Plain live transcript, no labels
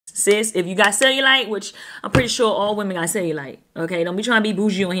sis. If you got cellulite, which I'm pretty sure all women got cellulite. Okay, don't be trying to be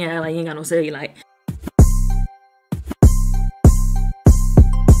bougie on here like you ain't got no cellulite.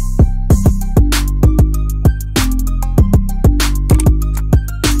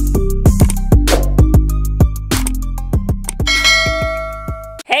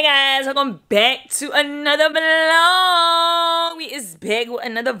 Hey guys, welcome back to another vlog. We is back with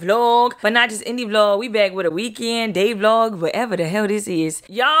another vlog, but not just any vlog. We back with a weekend day vlog, whatever the hell this is.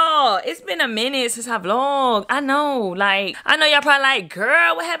 Y'all, it's been a minute since I vlogged. I know y'all probably like,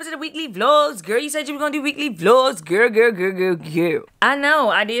 girl, what happened to the weekly vlogs? Girl, you said you were gonna do weekly vlogs. Girl. I know,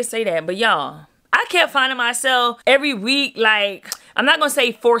 I did say that, but y'all, I kept finding myself every week, like, I'm not gonna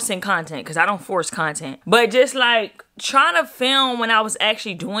say forcing content, because I don't force content, but just like trying to film when I was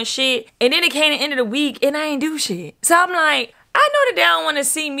actually doing shit, and then it came to the end of the week and I ain't do shit. So I'm like, I know that they don't want to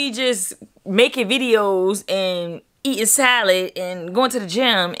see me just making videos and eating salad and going to the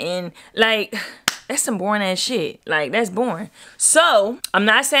gym and like, that's some boring ass shit. Like, that's boring. So, I'm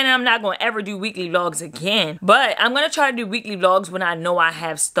not saying that I'm not going to ever do weekly vlogs again, but I'm going to try to do weekly vlogs when I know I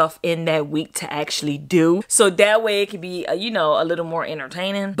have stuff in that week to actually do. So that way it can be, you know, a little more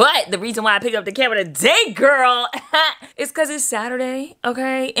entertaining. But the reason why I picked up the camera today, girl, is because it's Saturday,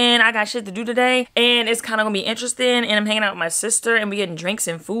 okay? And I got shit to do today, and it's kind of going to be interesting, and I'm hanging out with my sister, and we getting drinks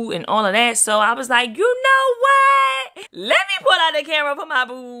and food and all of that. So I was like, you know what? Let me pull out the camera for my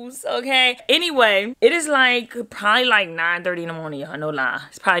booze, okay? Anyway, it is like probably like 9:30 in the morning, y'all, no lie.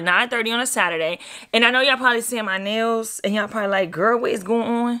 It's probably 9:30 on a Saturday, and I know y'all probably seeing my nails, and y'all probably like, girl, what is going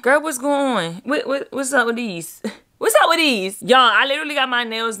on? Girl, what's going on? What's up with these? What's up with these? Y'all, I literally got my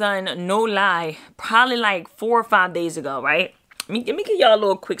nails done, no lie, probably like 4 or 5 days ago, right? Let me give y'all a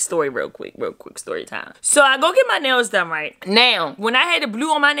little quick story real quick story time. So I go get my nails done, right? Now, when I had the blue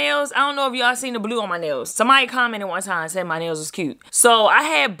on my nails, I don't know if y'all seen the blue on my nails. Somebody commented one time and said my nails was cute. So I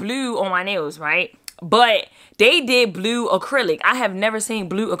had blue on my nails, right? But they did blue acrylic. I have never seen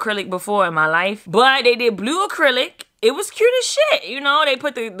blue acrylic before in my life, but they did blue acrylic. It was cute as shit, you know? They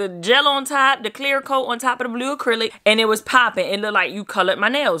put the gel on top, the clear coat on top of the blue acrylic, and it was popping. It looked like you colored my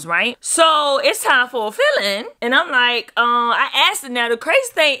nails, right? So it's time for a fill-in, and I'm like, I asked her. Now the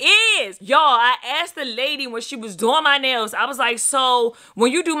crazy thing is, y'all, I asked the lady when she was doing my nails, I was like, so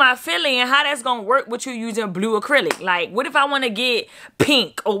when you do my fill-in, how that's gonna work with you using blue acrylic? Like, what if I wanna get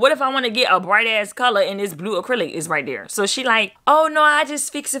pink, or what if I wanna get a bright-ass color and this blue acrylic is right there? So she like, oh no, I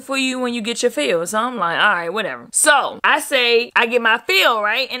just fix it for you when you get your fill. So I'm like, all right, whatever. So I say, I get my fill,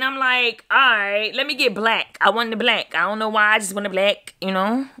 right? And I'm like, all right, let me get black. I want the black. I don't know why, I just want the black, you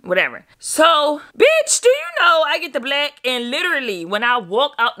know, whatever. So, bitch, do you know I get the black, and literally when I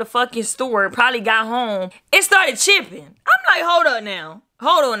walk out the fucking store, probably got home, it started chipping. I'm like, hold up now.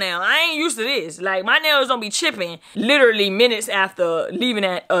 Hold on now, I ain't used to this. Like, my nails don't be chipping literally minutes after leaving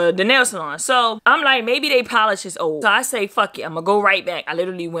at the nail salon. So I'm like, maybe they polish is old. So I say, fuck it, I'm gonna go right back. I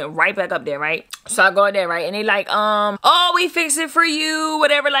literally went right back up there, right? So I go there, right? And they like, oh, we fix it for you,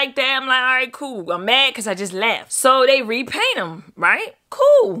 whatever like that. I'm like, all right, cool. I'm mad because I just left. So they repaint them, right?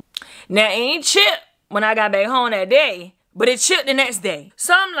 Cool. Now, it ain't chip when I got back home that day, but it chipped the next day.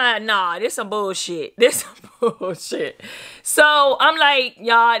 So I'm like, nah, this some bullshit. This some bullshit. So I'm like,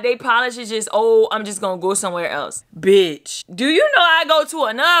 y'all, they polish is just old. I'm just gonna go somewhere else. Bitch, do you know I go to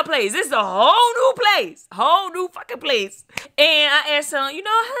another place? This is a whole new place. Whole new fucking place. And I asked them, you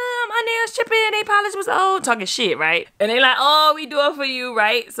know, my nails chipping, they polish was old. Talking shit, right? And they like, oh, we do it for you,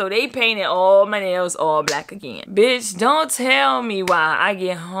 right? So they painted all my nails all black again. Bitch, don't tell me why I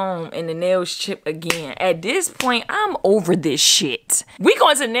get home and the nails chip again. At this point, I'm over this shit. We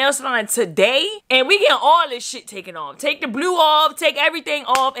going to the nail salon today, and we getting all this shit taken off. Take the blue off, take everything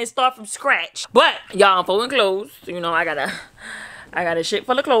off, and start from scratch. But y'all, I'm folding clothes. You know, I got a shit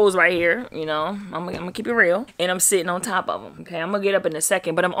full of clothes right here. You know, I'm gonna keep it real, and I'm sitting on top of them. Okay, I'm gonna get up in a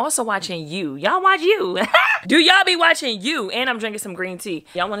second, but I'm also watching you. Y'all watch you. Do y'all be watching you? And I'm drinking some green tea.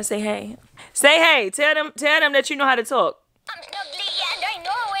 Y'all want to say hey? Say hey. Tell them that you know how to talk. I'm ugly and I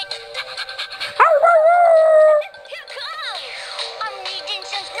know it. I'm needing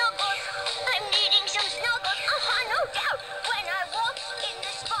some snuggles. I'm needing some snuggles. No doubt. When I walk in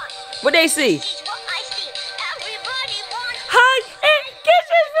the spot. What they see? This is what I see. Everybody wants Hug and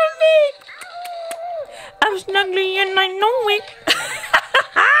kisses from me. I'm snuggly and I know it.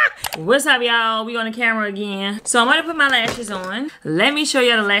 What's up, y'all? We on the camera again. So I'm gonna put my lashes on. Let me show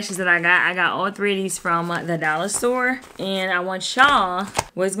y'all the lashes that I got. I got all 3 of these from the dollar store. And I want y'all,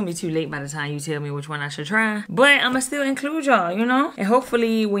 well, it's gonna be too late by the time you tell me which one I should try. But I'm gonna still include y'all, you know? And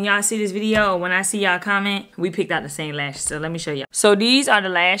hopefully when y'all see this video, or when I see y'all comment, we picked out the same lashes. So let me show y'all. So these are the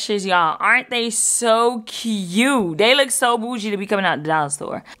lashes, y'all. Aren't they so cute? They look so bougie to be coming out the dollar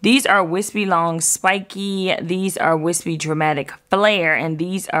store. These are wispy long spiky. These are wispy dramatic flare. And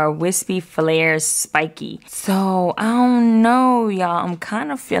these are wispy flare spiky. So I don't know, y'all. I'm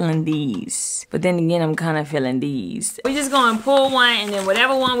kind of feeling these. But then again, I'm kind of feeling these. We're just gonna pull one, and then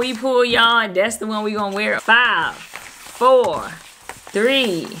whatever one we pull, y'all, that's the one we gonna wear. 5, 4,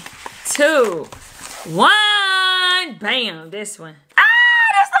 3, 2, 1. Bam, this one. Ah,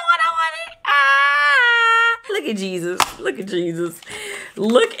 that's the one I wanted. Ah, look at Jesus. Look at Jesus.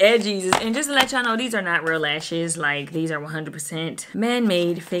 Look at Jesus. And just to let y'all know, these are not real lashes. Like, these are 100%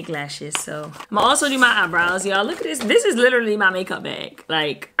 man-made fake lashes. So I'm gonna also do my eyebrows, y'all. Look at this. This is literally my makeup bag.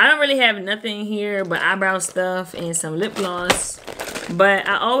 Like, I don't really have nothing here but eyebrow stuff and some lip gloss. But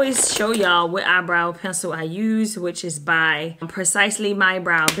I always show y'all what eyebrow pencil I use, which is by Precisely My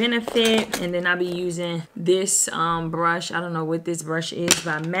Brow Benefit. And then I'll be using this brush. I don't know what this brush is,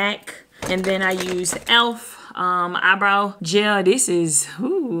 by MAC. And then I use _Elf eyebrow gel. This is,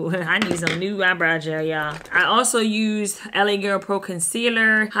 ooh, I need some new eyebrow gel, y'all. I also use LA Girl Pro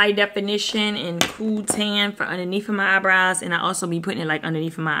Concealer, High Definition, and Cool Tan for underneath of my eyebrows. And I also be putting it like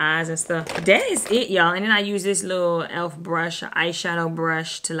underneath of my eyes and stuff. That is it, y'all. And then I use this little _Elf brush, eyeshadow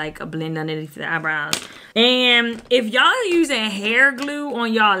brush, to like blend underneath the eyebrows. And if y'all using hair glue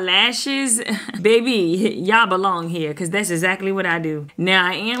on y'all lashes, baby, y'all belong here, because that's exactly what I do. Now,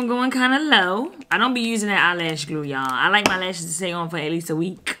 I am going kind of low. I don't be using that eyelash glue, y'all. I like my lashes to stay on for at least a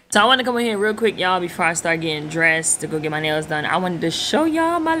week. So I want to come in here real quick, y'all, before I start getting dressed to go get my nails done. I wanted to show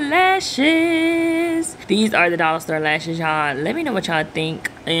y'all my lashes. These are the dollar store lashes, y'all. Let me know what y'all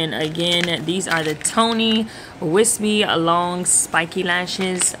think. And again, these are the Tony wispy long spiky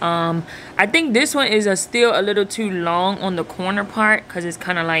lashes. I think this one is still a little too long on the corner part, because it's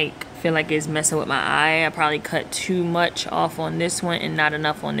kind of like, feel like it's messing with my eye. I probably cut too much off on this one and not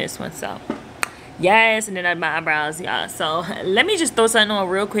enough on this one. So yes, and then I my eyebrows, y'all. So let me just throw something on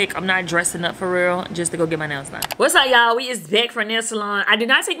real quick. I'm not dressing up for real, just to go get my nails done. What's up, y'all? We is back from nail salon. I did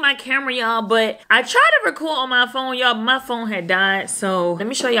not take my camera, y'all, but I tried to record on my phone, y'all, but my phone had died. So let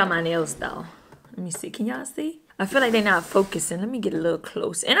me show y'all my nails, though. Let me see. Can y'all see? I feel like they're not focusing. Let me get a little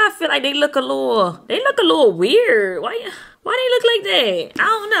close. And I feel like they look a little weird. Why they look like that? I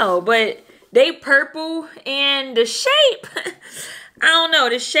don't know, but they purple, and the shape, I don't know,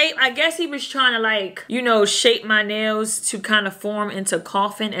 the shape, I guess he was trying to, like, you know, shape my nails to kind of form into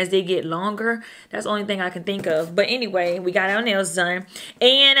coffin as they get longer. That's the only thing I can think of. But anyway, we got our nails done.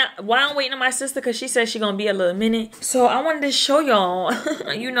 And while I'm waiting on my sister, because she said she's going to be a little minute, so I wanted to show y'all,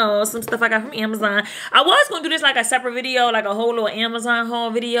 you know, some stuff I got from Amazon. I was going to do this like a separate video, like a whole little Amazon haul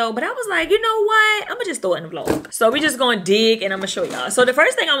video, but I was like, you know what? I'm going to just throw it in the vlog. So we just going to dig, and I'm going to show y'all. So the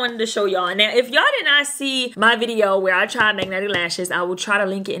first thing I wanted to show y'all, now if y'all did not see my video where I tried magnetic lashes, I will try to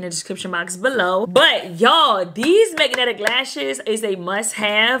link it in the description box below. But y'all, these magnetic lashes is a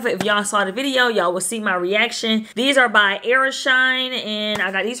must-have. If y'all saw the video, y'all will see my reaction. These are by Airshine, and I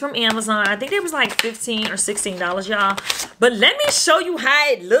got these from Amazon. I think they was like $15 or $16, y'all. But let me show you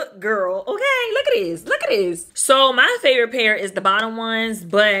how it look, girl. Okay, look at this. Look at this. So my favorite pair is the bottom ones,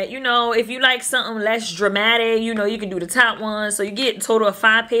 but you know, if you like something less dramatic, you know, you can do the top ones. So you get a total of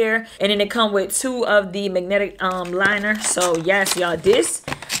 5 pair, and then it come with 2 of the magnetic liner. So yes, y'all, this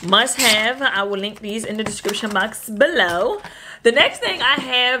must have. I will link these in the description box below. The next thing I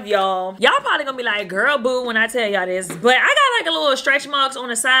have, y'all probably gonna be like, girl, boo, when I tell y'all this, but I got like a little stretch marks on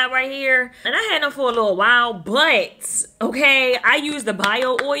the side right here, and I had them for a little while. But okay, I use the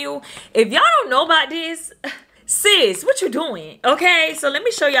bio oil. If y'all don't know about this, sis, what you doing? Okay, so let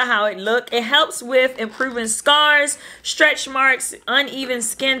me show y'all how it look. It helps with improving scars, stretch marks, uneven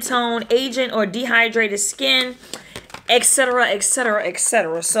skin tone, aging or dehydrated skin, etc, etc,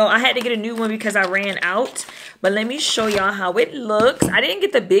 etc. So I had to get a new one because I ran out. But let me show y'all how it looks. I didn't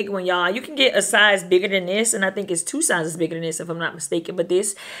get the big one, y'all. You can get a size bigger than this, and I think it's 2 sizes bigger than this, if I'm not mistaken. But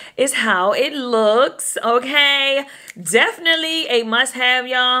this is how it looks, okay? Definitely a must-have,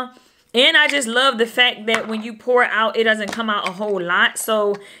 y'all. And I just love the fact that when you pour it out, it doesn't come out a whole lot.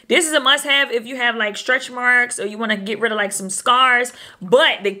 So this is a must-have if you have like stretch marks or you want to get rid of like some scars.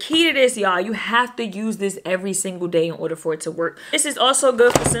 But the key to this, y'all, you have to use this every single day in order for it to work. This is also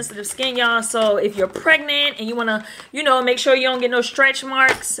good for sensitive skin, y'all. So if you're pregnant and you want to, you know, make sure you don't get no stretch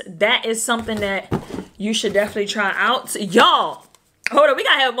marks, that is something that you should definitely try out. Y'all, Hold on, we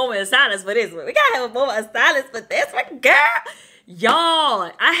gotta have a moment of silence for this one. We gotta have a moment of silence for this one, girl.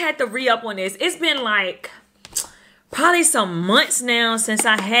 Y'all, I had to re-up on this. It's been like probably some months now since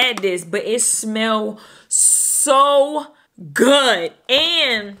I had this, but it smells so good.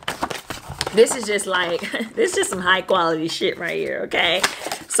 And this is just like, this is just some high quality shit right here, okay?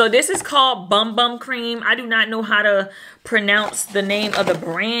 So this is called Bum Bum Cream. I do not know how to pronounce the name of the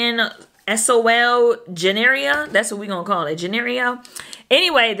brand. 𝗕𝐂𝐆𝐿 That's what we're gonna call it, 𝗕𝐂𝐆𝐿.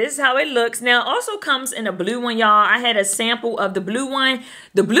 Anyway, this is how it looks. Now, it also comes in a blue one, y'all. I had a sample of the blue one.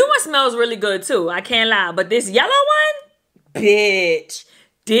 The blue one smells really good too, I can't lie. But this yellow one, bitch,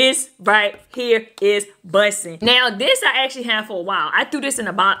 this right here is bussin'. Now, this I actually had for a while. I threw this in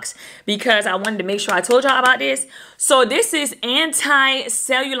a box because I wanted to make sure I told y'all about this. So this is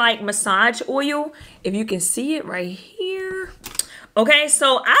anti-cellulite massage oil. If you can see it right here. Okay,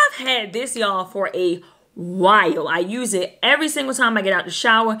 so I've had this, y'all, for a while. I use it every single time I get out the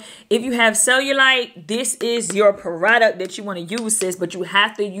shower. If you have cellulite, this is your product that you want to use, sis, but you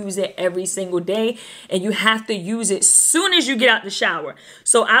have to use it every single day, and you have to use it soon as you get out the shower.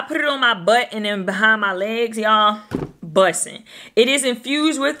 So I put it on my butt and then behind my legs, y'all. Bussin'. It is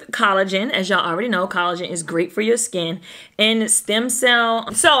infused with collagen. As y'all already know, collagen is great for your skin, and stem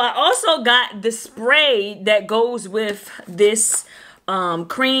cell. So I also got the spray that goes with this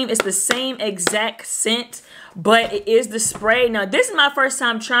cream. It's the same exact scent, but it is the spray. Now, this is my first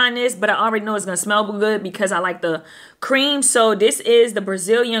time trying this, but I already know it's gonna smell good because I like the cream. So this is the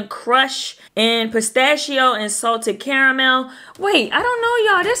Brazilian Crush and pistachio and salted caramel. Wait, I don't know,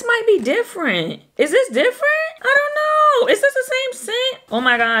 y'all. This might be different. Is this different? I don't know. Is this the same scent? Oh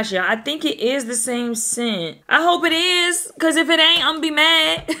my gosh, y'all. I think it is the same scent. I hope it is, because if it ain't, I'm gonna be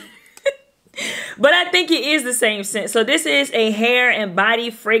mad. But I think it is the same scent. So this is a hair and body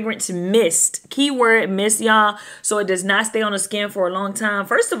fragrance mist. Keyword mist, y'all. So it does not stay on the skin for a long time.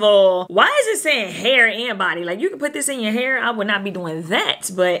 First of all, why is it saying hair and body? Like, you can put this in your hair. I would not be doing that.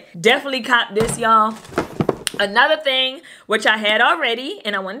 But definitely cop this, y'all. Another thing, which I had already,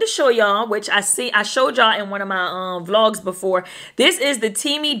 and I wanted to show y'all, which I showed y'all in one of my vlogs before. This is the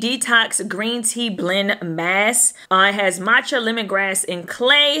Teami Detox Green Tea Blend Mask. It has matcha, lemongrass, and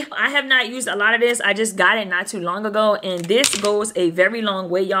clay. I have not used a lot of this. I just got it not too long ago, and this goes a very long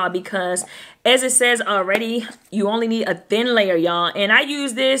way, y'all, because as it says already, you only need a thin layer, y'all. And I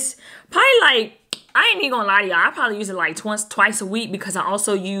use this probably like, I ain't even gonna lie to y'all, I probably use it like twice a week because I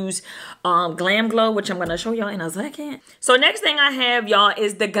also use Glam Glow, which I'm gonna show y'all in a second. So next thing I have, y'all,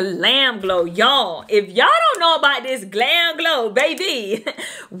 is the Glam Glow. Y'all, if y'all don't know about this Glam Glow, baby,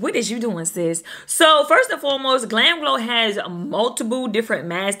 what is you doing, sis? So first and foremost, Glam Glow has multiple different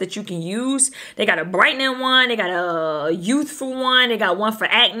masks that you can use. They got a brightening one, they got a youthful one, they got one for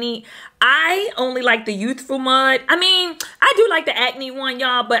acne. I only like the youthful mud. I mean, I do like the acne one,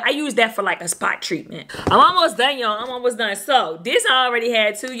 y'all, but I use that for like a spot treatment. I'm almost done, y'all. I'm almost done. So this I already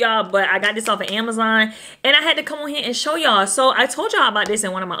had too, y'all, but I got this off of Amazon, and I had to come on here and show y'all. So I told y'all about this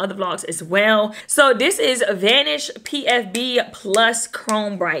in one of my other vlogs as well. So this is Vanish PFB Plus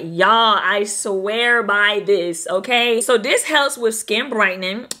Chrome Bright. Y'all, I swear by this, okay? So this helps with skin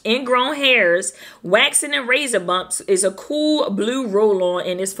brightening, ingrown hairs, waxing, and razor bumps. Is a cool blue roll-on,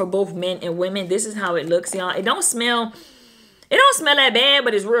 and it's for both men and women. This is how it looks, y'all. It don't smell that bad,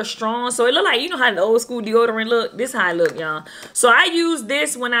 but it's real strong. So it look like, you know how the old school deodorant look? This is how it look, y'all. So I use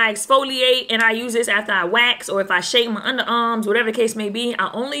this when I exfoliate, and I use this after I wax, or if I shake my underarms, whatever the case may be. I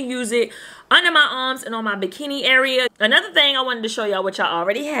only use it under my arms and on my bikini area. Another thing I wanted to show y'all, which I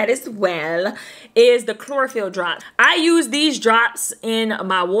already had as well, is the chlorophyll drops. I use these drops in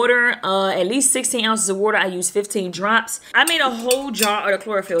my water, at least 16 ounces of water. I use 15 drops. I made a whole jar of the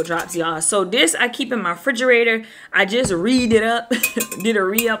chlorophyll drops, y'all. So this I keep in my refrigerator. I just read it up, did a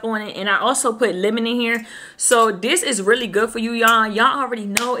re-up on it, and I also put lemon in here. So this is really good for you, y'all. Y'all already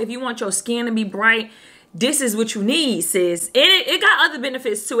know if you want your skin to be bright, this is what you need, sis. And it got other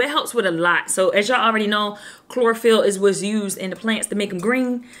benefits too. It helps with a lot. So as y'all already know, chlorophyll is what's used in the plants to make them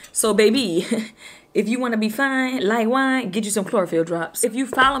green. So baby, if you want to be fine like wine, get you some chlorophyll drops. If you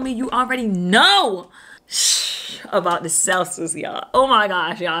follow me, you already know about the Celsius, y'all. Oh my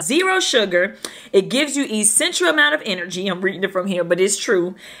gosh, y'all. 0 sugar. It gives you essential amount of energy. I'm reading it from here, but it's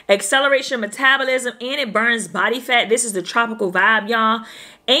true. Acceleration metabolism, and it burns body fat. This is the tropical vibe, y'all.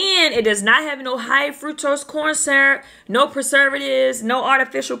 And it does not have no high fructose corn syrup, no preservatives, no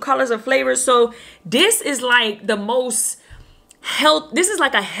artificial colors or flavors. So this is like the most this is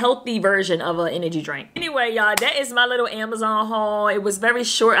like a healthy version of an energy drink. Anyway, y'all, that is my little Amazon haul. It was very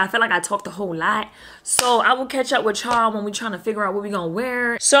short. I feel like I talked a whole lot. So I will catch up with y'all when we trying to figure out what we gonna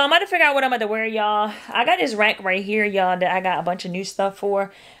wear. So I'm about to figure out what I'm about to wear, y'all. I got this rack right here, y'all, that I got a bunch of new stuff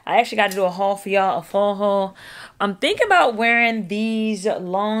for. I actually got to do a haul for y'all, a fall haul. I'm thinking about wearing these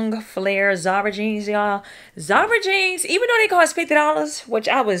long flare Zara jeans, y'all. Zara jeans, even though they cost $50, which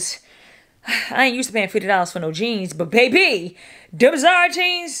I ain't used to paying $50 for no jeans, but baby, them Zara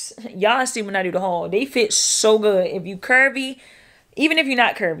jeans, y'all see when I do the haul, they fit so good. If you curvy, even if you're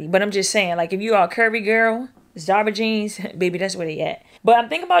not curvy, but I'm just saying, like, if you are a curvy girl, Zara jeans, baby, that's where they at. But I'm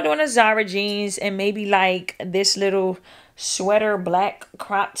thinking about doing a Zara jeans and maybe like this little sweater black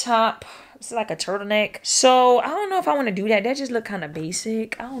crop top. It's like a turtleneck. So I don't know if I want to do that. That just look kind of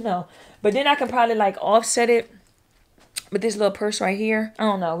basic. I don't know. But then I can probably like offset it with this little purse right here. I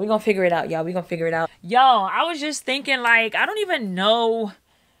don't know. We're gonna figure it out, y'all. We're gonna figure it out. Y'all, I was just thinking, like, I don't even know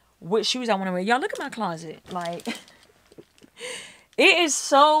what shoes I want to wear. Y'all, look at my closet. Like, it is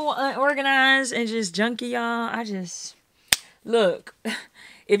so unorganized and just junky, y'all. Look,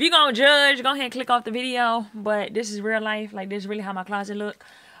 if you're gonna judge, go ahead and click off the video. But this is real life. Like, this is really how my closet look.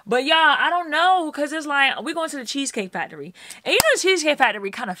 But y'all, I don't know, because it's like, we're going to the Cheesecake Factory. And you know the Cheesecake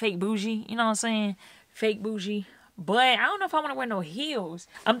Factory kind of fake bougie. You know what I'm saying? Fake bougie. But I don't know if I want to wear no heels.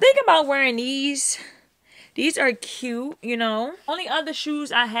 I'm thinking about wearing these. These are cute, you know. Only other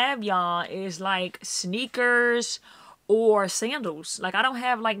shoes I have, y'all, is like sneakers or sandals. Like, I don't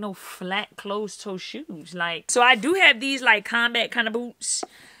have like no flat closed-toe shoes. Like, so I do have these like combat kind of boots.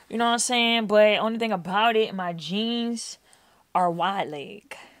 You know what I'm saying? But only thing about it, my jeans are wide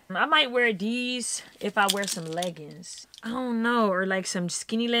leg. I might wear these if I wear some leggings. I don't know, or like some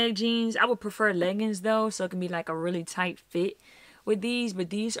skinny leg jeans. I would prefer leggings though, so it can be like a really tight fit with these. But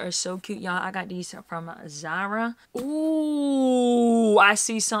these are so cute, y'all. I got these from Zara. Ooh, I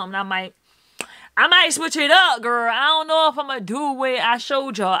see something. I might switch it up, girl. I don't know if I'm gonna do what I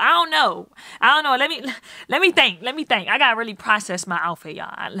showed y'all. I don't know. Let me think. I gotta really process my outfit,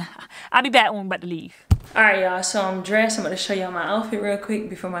 y'all. I'll be back when I'm about to leave. All right, y'all, so I'm dressed. I'm gonna show y'all my outfit real quick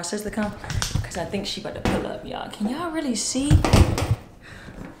before my sister comes, because I think she about to pull up, y'all. Can y'all really see?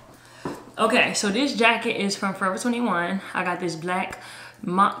 Okay, so this jacket is from Forever 21. I got this black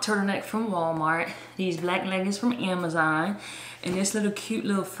mock turtleneck from Walmart, these black leggings from Amazon, and this little cute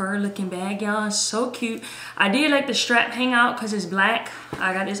little fur looking bag, y'all. So cute. I did like the strap hang out because it's black.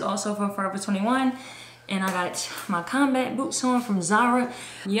 I got this also from Forever 21. And I got my combat boots on from Zara.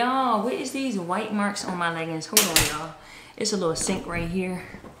 Y'all, what is these white marks on my leggings? Hold on, y'all. It's a little sink right here.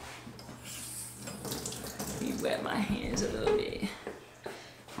 Let me wet my hands a little bit.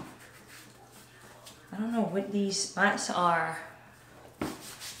 I don't know what these spots are.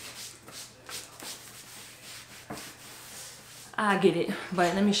 I get it,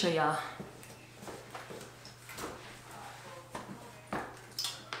 but let me show y'all.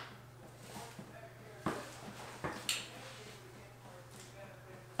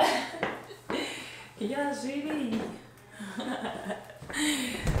 Y'all see me?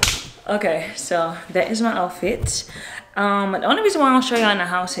 Okay, so that is my outfit. The only reason why I don't show y'all in the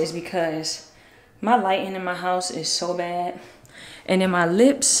house is because my lighting in my house is so bad. And then my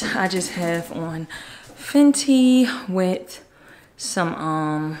lips, I just have on Fenty with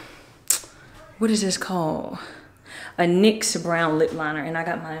some, what is this called? A NYX brown lip liner, and I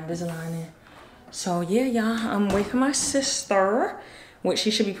got my Invisalign in. So yeah, y'all, I'm waiting for my sister, which she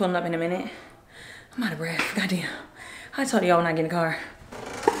should be pulling up in a minute. I'm out of breath, goddamn. I told y'all when I get in the car.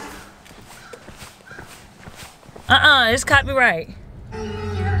 It's copyright.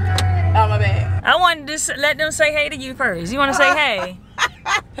 Oh, my bad. I wanted to let them say hey to you first. You want to say hey?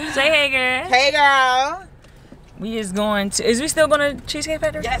 Say hey, girl. Hey, girl. We is going to, is we still going to Cheesecake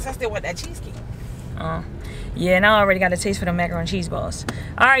Factory? Yes, I still want that cheesecake. Yeah, and I already got a taste for the macaroni and cheese balls.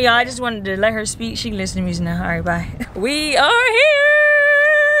 All right, y'all, I just wanted to let her speak. She can listen to music now. All right, bye. We are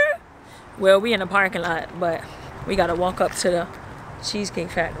here. Well, we in the parking lot, but we got to walk up to the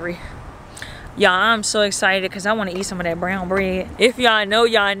Cheesecake Factory. Y'all, I'm so excited because I want to eat some of that brown bread. If y'all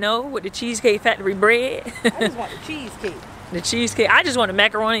know with the Cheesecake Factory bread. I just want the cheesecake. The cheesecake. I just want the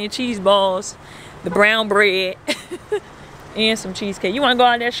macaroni and cheese balls, the brown bread, and some cheesecake. You want to go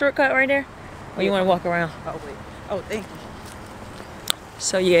out that shortcut right there? Or you want to walk around? Oh, wait. Oh, thank you.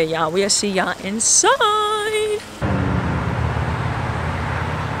 So, yeah, y'all, we'll see y'all inside.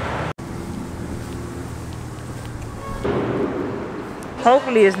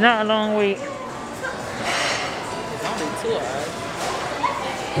 Hopefully, it's not a long wait. It's only 2 hours.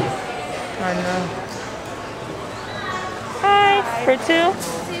 I know. Hi, for 2? 2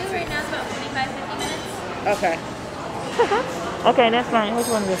 right now is about 45-50 minutes. Okay. Okay, that's fine. Which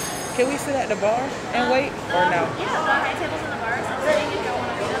one is this? Can we sit at the bar and wait, or no? Yeah, bar tables in the bar. So if y'all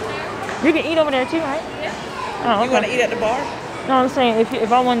want to eat up there. You can eat over there too, right? Yeah. Oh, okay. You want to eat at the bar? No, I'm saying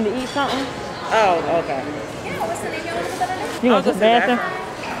if I wanted to eat something. Oh, okay. Yeah, what's the name y'all want to put in there? You want I'll to go the to the bathroom?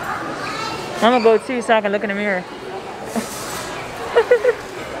 I'm gonna go too so I can look in the mirror.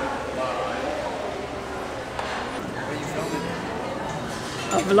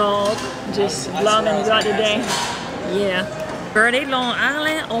 A vlog, just vlogging throughout the day. Yeah. Girl, they Long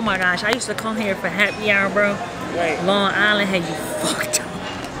Island, oh my gosh, I used to come here for happy hour, bro. Right. Long Island had you fucked up.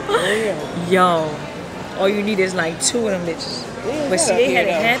 Yeah. Yo, all you need is like 2 of them bitches. Yeah, But see, they had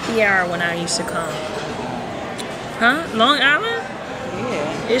a though. happy hour when I used to come. Huh? Long Island?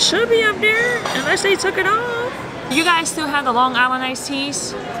 Yeah. It should be up there, unless they took it off. You guys still have the Long Island iced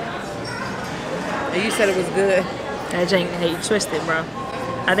teas? And you said it was good. That jank had you twisted, bro.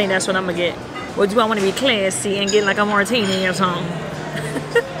 I think that's what I'm gonna get. Or do I want to be classy and get like a martini or something?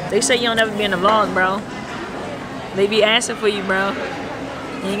 They say you don't ever be in the vlog, bro. They be asking for you, bro.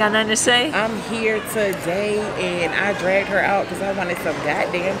 You ain't got nothing to say? I'm here today, and I dragged her out because I wanted some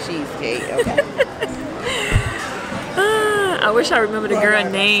goddamn cheesecake. Okay. I wish I remember the girl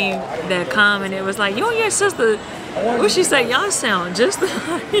name that commented. It was like, you and your sister, what she say? Y'all sound just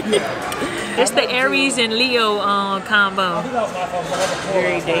It's the Aries and Leo combo.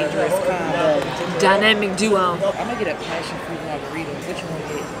 Very dangerous combo. Dynamic duo. I'm gonna get a passion fruit margarita. Which one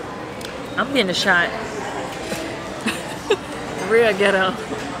get? I'm getting a shot. Real ghetto. I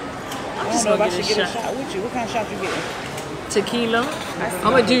don't know if I should get a shot with you. What kind of shot you getting? Tequila.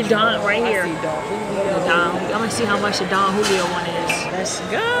 I'm gonna do Don right here. I see Don Julio. Don. I'm gonna see how much the Don Julio one is. Let's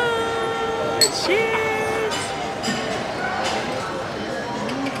go. Cheers.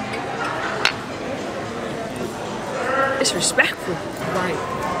 It's respectful. Right.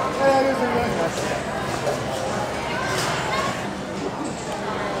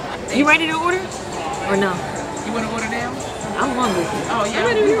 You ready to order? Or no? You want to order now? I'm hungry. Oh, yeah.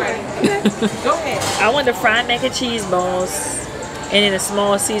 We ready. Go ahead. I want the fried mac and cheese balls and then a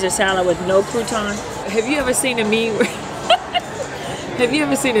small Caesar salad with no crouton. Have you ever seen a meme where have you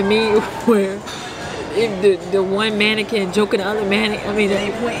ever seen a meme where the one mannequin joking the other mannequin? I mean,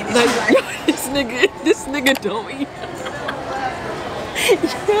 like, this nigga don't eat.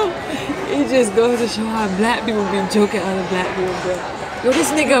 Yo, it just goes to show how black people be joking other black people, bro. Yo,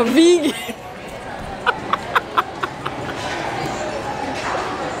 this nigga vegan.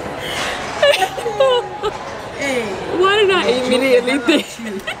 Why did I immediately think?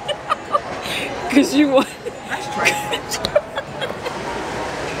 Cause you want. That's crazy.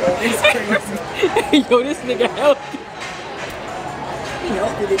 It's crazy. Yo, this nigga healthy. He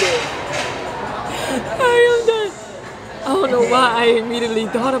healthy today. I am done. I don't know why I immediately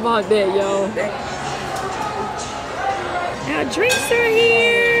thought about that, yo. Our drinks are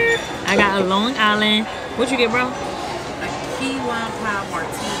here. I got a Long Island. What you get, bro? A key lime pie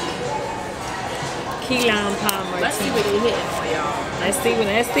martini. Key lime pie martini. Let's see what he hitting on, y'all. Let's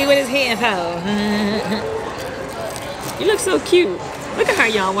see what his hitting for. You look so cute. Look at her,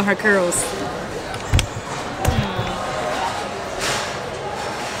 y'all, with her curls.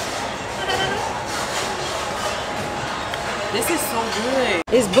 This is so good.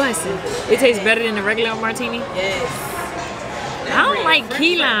 It's busting. It tastes better than the regular martini. Yes. I don't like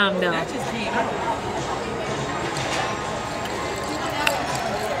key lime though. That just came out.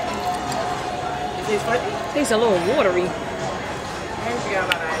 It tastes funny. It tastes a little watery. I forgot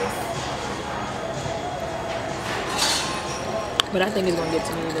about ice. But I think it's gonna get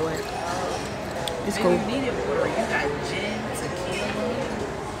to me either way. It's And cool. you need it watery. You got gin, tequila,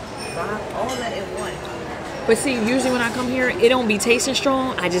 vodka, all that in one. But see, usually when I come here, it don't be tasting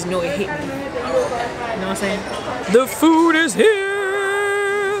strong. I just know it hit me. You know what I'm saying? The food is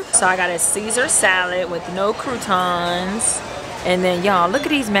here. So I got a Caesar salad with no croutons. And then y'all, look at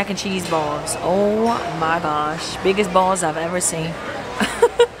these mac and cheese balls. Oh my gosh. Biggest balls I've ever seen.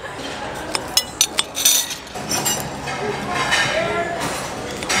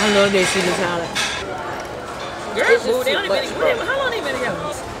 I love that Caesar salad. Girl, they only been, how long they been together?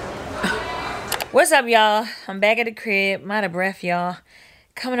 What's up, y'all? I'm back at the crib. I'm out of breath, y'all.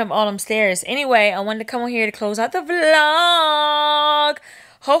 Coming up all them stairs. Anyway, I wanted to come on here to close out the vlog.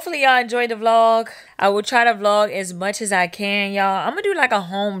 Hopefully, y'all enjoyed the vlog. I will try to vlog as much as I can, y'all. I'm gonna do like a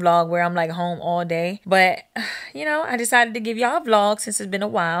home vlog where I'm like home all day. But, you know, I decided to give y'all a vlog since it's been a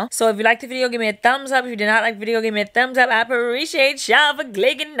while. So if you liked the video, give me a thumbs up. If you did not like the video, give me a thumbs up. I appreciate y'all for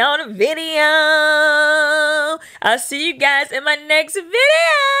clicking on the video. I'll see you guys in my next video.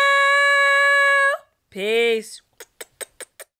 Peace.